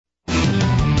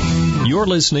You're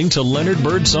listening to Leonard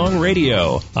Birdsong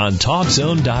Radio on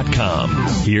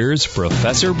TalkZone.com. Here's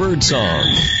Professor Birdsong.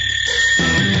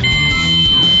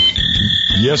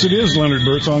 Yes, it is Leonard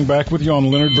Birdsong back with you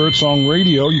on Leonard Birdsong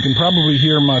Radio. You can probably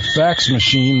hear my fax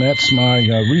machine. That's my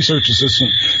research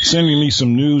assistant sending me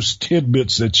some news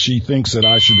tidbits that she thinks that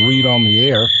I should read on the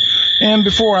air. And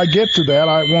before I get to that,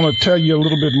 I want to tell you a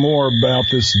little bit more about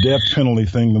this death penalty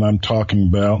thing that I'm talking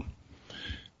about.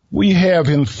 We have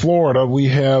in Florida, we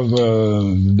have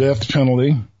the death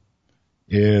penalty.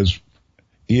 It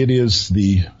is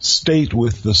the state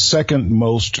with the second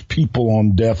most people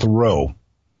on death row.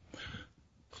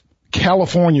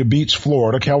 California beats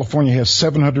Florida. California has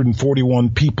 741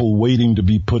 people waiting to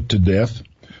be put to death.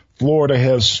 Florida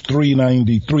has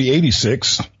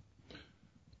 386.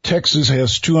 Texas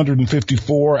has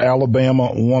 254.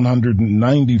 Alabama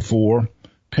 194.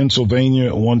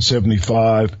 Pennsylvania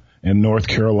 175. And North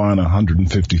Carolina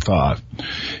 155.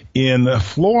 In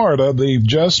Florida, they've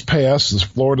just passed, the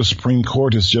Florida Supreme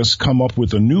Court has just come up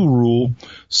with a new rule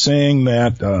saying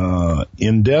that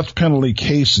in death penalty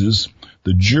cases,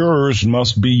 the jurors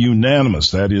must be unanimous,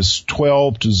 that is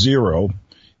 12-0,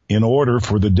 in order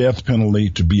for the death penalty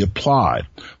to be applied.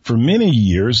 For many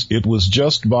years, it was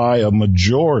just by a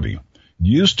majority. It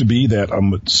used to be that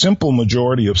a simple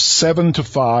majority of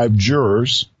 7-5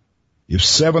 jurors, if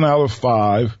 7 out of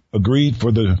 5 agreed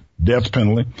for the death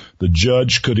penalty, the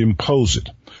judge could impose it.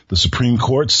 The Supreme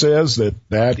Court says that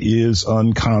that is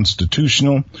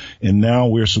unconstitutional, and now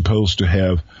we're supposed to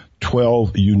have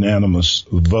 12 unanimous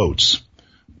votes.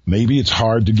 Maybe it's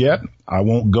hard to get. I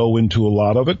won't go into a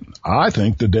lot of it. I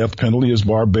think the death penalty is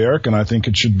barbaric, and I think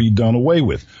it should be done away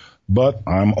with. But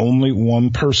I'm only one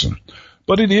person.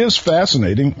 But it is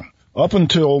fascinating. Up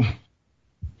until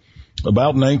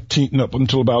about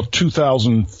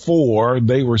 2004,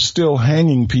 they were still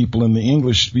hanging people in the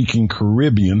English-speaking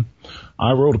Caribbean.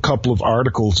 I wrote a couple of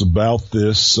articles about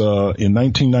this. In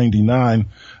 1999,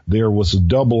 there was a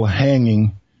double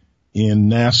hanging in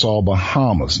Nassau,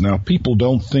 Bahamas. Now, people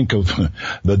don't think of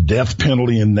the death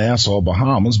penalty in Nassau,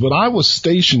 Bahamas, but I was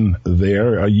stationed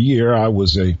there a year. I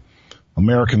was a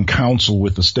American consul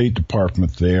with the State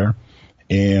Department there,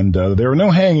 and there were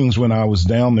no hangings when I was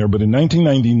down there, but in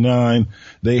 1999,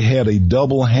 they had a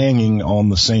double hanging on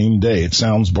the same day. It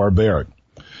sounds barbaric.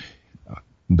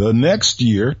 The next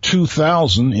year,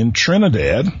 2000, in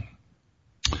Trinidad,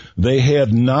 they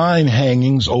had 9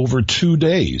 hangings over 2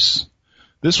 days.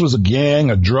 This was a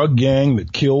gang, a drug gang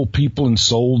that killed people and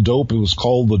sold dope. It was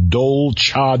called the Dole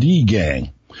Chadi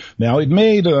Gang. Now, it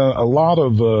made a lot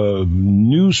of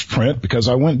newsprint because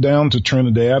I went down to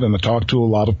Trinidad and I talked to a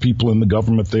lot of people in the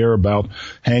government there about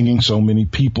hanging so many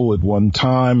people at one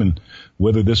time and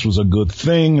whether this was a good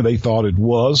thing. They thought it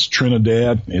was.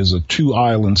 Trinidad is a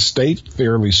 2-island state,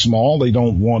 fairly small. They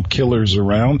don't want killers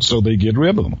around, so they get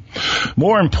rid of them.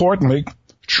 More importantly,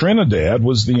 Trinidad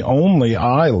was the only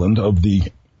island of the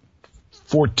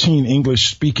 14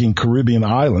 English-speaking Caribbean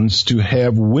islands to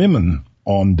have women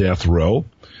on death row,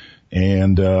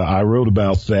 and I wrote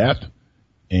about that,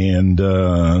 and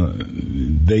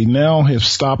they now have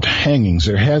stopped hangings.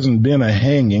 There hasn't been a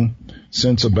hanging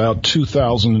since about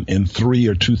 2003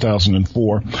 or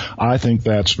 2004. I think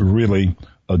that's really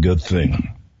a good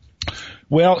thing.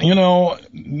 Well, you know,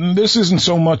 this isn't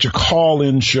so much a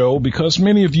call-in show because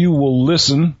many of you will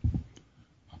listen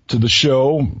to the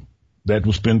show that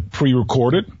was been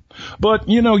pre-recorded. But,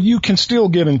 you know, you can still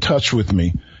get in touch with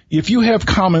me. If you have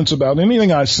comments about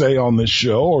anything I say on this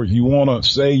show or you want to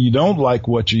say you don't like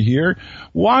what you hear,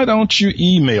 why don't you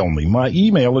email me? My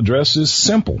email address is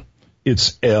simple.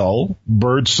 It's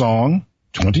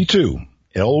lbirdsong22,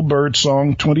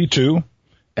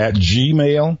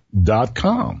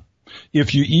 lbirdsong22@gmail.com.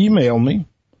 If you email me,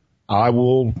 I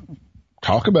will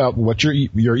talk about what your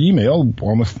email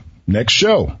on the next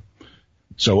show.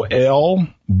 So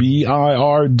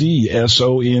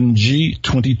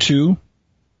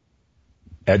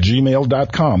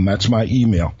lbirdsong22@gmail.com. That's my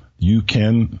email. You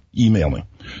can email me.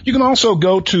 You can also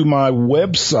go to my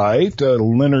website,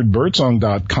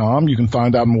 leonardbirdsong.com. You can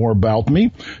find out more about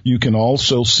me. You can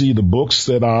also see the books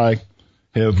that I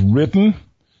have written,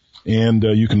 and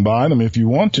you can buy them if you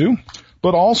want to.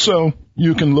 But also,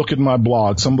 you can look at my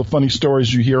blog. Some of the funny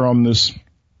stories you hear on this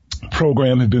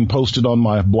program have been posted on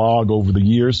my blog over the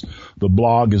years. The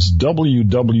blog is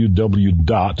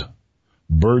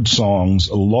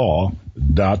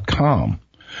www.birdsongslaw.com.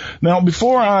 Now,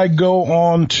 before I go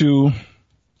on to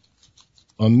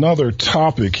another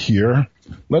topic here,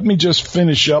 let me just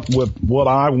finish up with what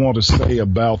I want to say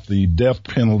about the death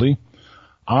penalty.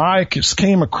 I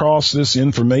came across this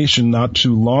information not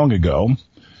too long ago,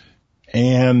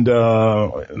 And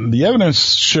the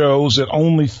evidence shows that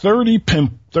only 30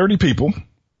 people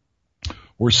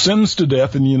were sentenced to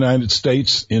death in the United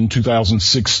States in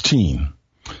 2016.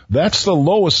 That's the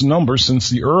lowest number since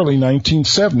the early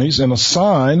 1970s, and a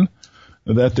sign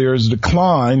that there is a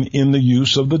decline in the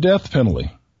use of the death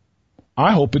penalty.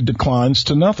 I hope it declines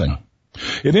to nothing.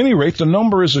 At any rate, the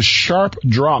number is a sharp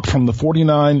drop from the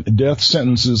 49 death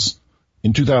sentences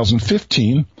in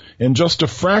 2015 and just a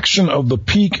fraction of the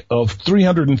peak of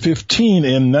 315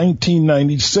 in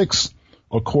 1996,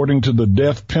 according to the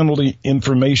Death Penalty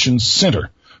Information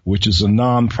Center, which is a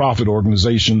nonprofit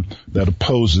organization that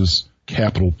opposes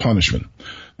capital punishment.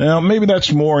 Now, maybe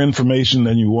that's more information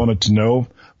than you wanted to know,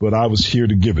 but I was here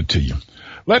to give it to you.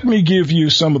 Let me give you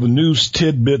some of the news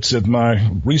tidbits that my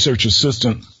research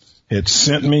assistant had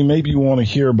sent me. Maybe you want to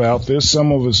hear about this.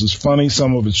 Some of this is funny,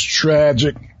 some of it's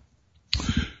tragic.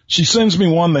 She sends me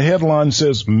one. The headline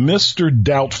says, Mr.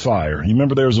 Doubtfire. You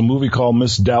remember there was a movie called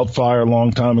Miss Doubtfire a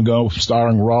long time ago,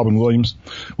 starring Robin Williams?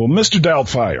 Well, Mr.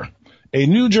 Doubtfire, a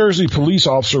New Jersey police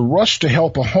officer rushed to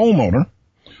help a homeowner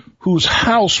whose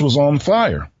house was on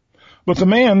fire. But the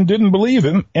man didn't believe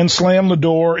him and slammed the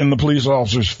door in the police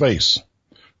officer's face.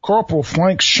 Corporal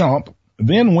Frank Champ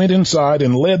then went inside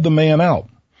and led the man out.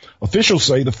 Officials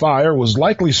say the fire was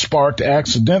likely sparked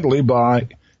accidentally by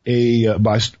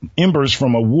embers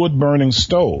from a wood-burning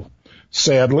stove.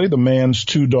 Sadly, the man's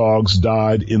 2 dogs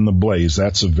died in the blaze.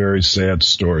 That's a very sad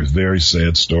story, very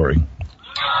sad story.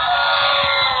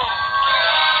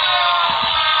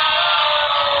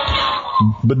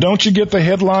 But don't you get the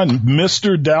headline,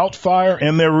 Mr. Doubtfire?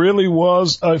 And there really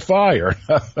was a fire.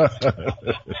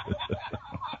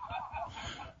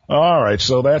 All right,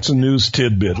 so that's a news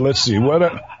tidbit. Let's see.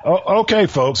 Okay,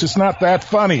 folks, it's not that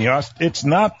funny. It's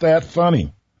not that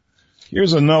funny.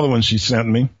 Here's another one she sent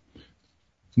me.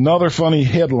 Another funny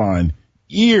headline.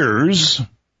 Ears,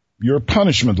 your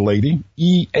punishment, lady.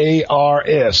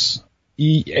 E-A-R-S.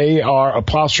 E-A-R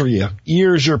apostrophe.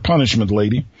 Ears, your punishment,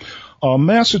 lady. A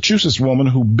Massachusetts woman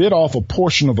who bit off a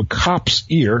portion of a cop's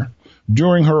ear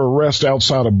during her arrest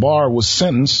outside a bar was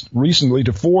sentenced recently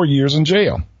to 4 years in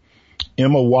jail.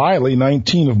 Emma Wiley,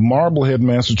 19, of Marblehead,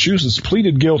 Massachusetts,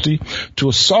 pleaded guilty to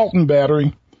assault and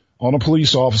battery on a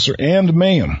police officer and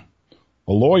mayhem.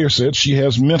 A lawyer said she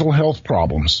has mental health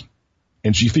problems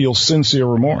and she feels sincere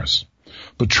remorse.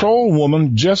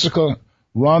 Patrolwoman Jessica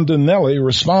Rondinelli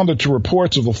responded to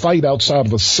reports of a fight outside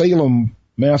of a Salem,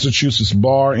 Massachusetts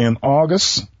bar in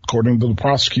August, according to the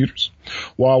prosecutors.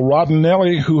 While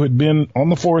Rondinelli, who had been on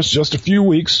the force just a few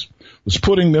weeks, was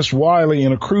putting Miss Wiley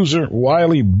in a cruiser,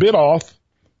 Wiley bit off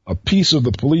a piece of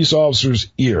the police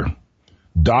officer's ear.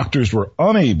 Doctors were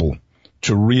unable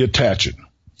to reattach it.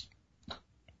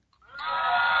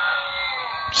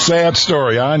 Sad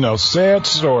story, I know, sad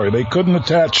story. They couldn't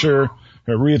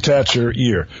reattach her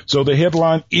ear. So the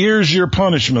headline, ears your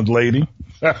punishment, lady.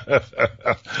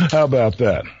 How about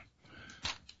that?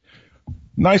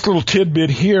 Nice little tidbit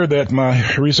here that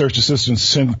my research assistant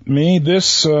sent me.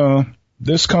 This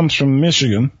comes from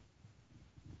Michigan.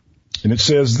 And it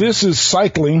says, this is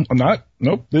recycling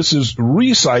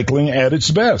at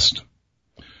its best.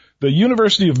 The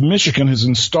University of Michigan has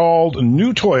installed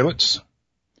new toilets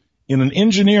in an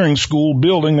engineering school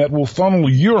building that will funnel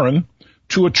urine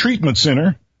to a treatment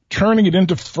center, turning it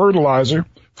into fertilizer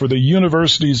for the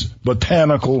university's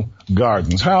botanical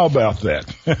gardens. How about that?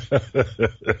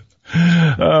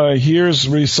 Here's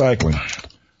recycling.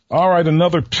 All right,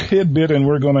 another tidbit, and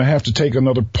we're going to have to take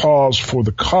another pause for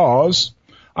the cause.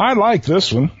 I like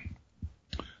this one.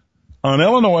 An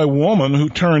Illinois woman who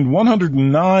turned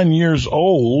 109 years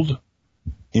old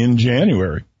in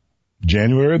January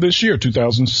this year,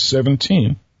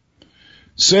 2017,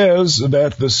 says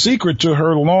that the secret to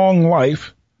her long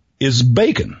life is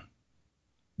bacon.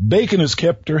 Bacon has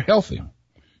kept her healthy.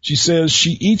 She says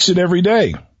she eats it every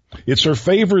day. It's her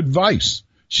favorite vice.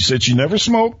 She said she never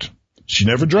smoked. She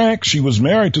never drank. She was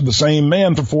married to the same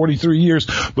man for 43 years,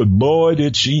 but boy,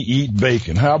 did she eat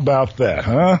bacon. How about that,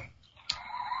 huh?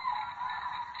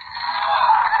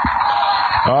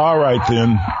 All right,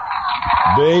 then.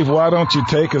 Dave, why don't you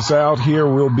take us out here?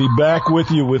 We'll be back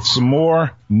with you with some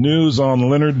more news on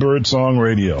Leonard Birdsong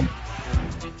Radio.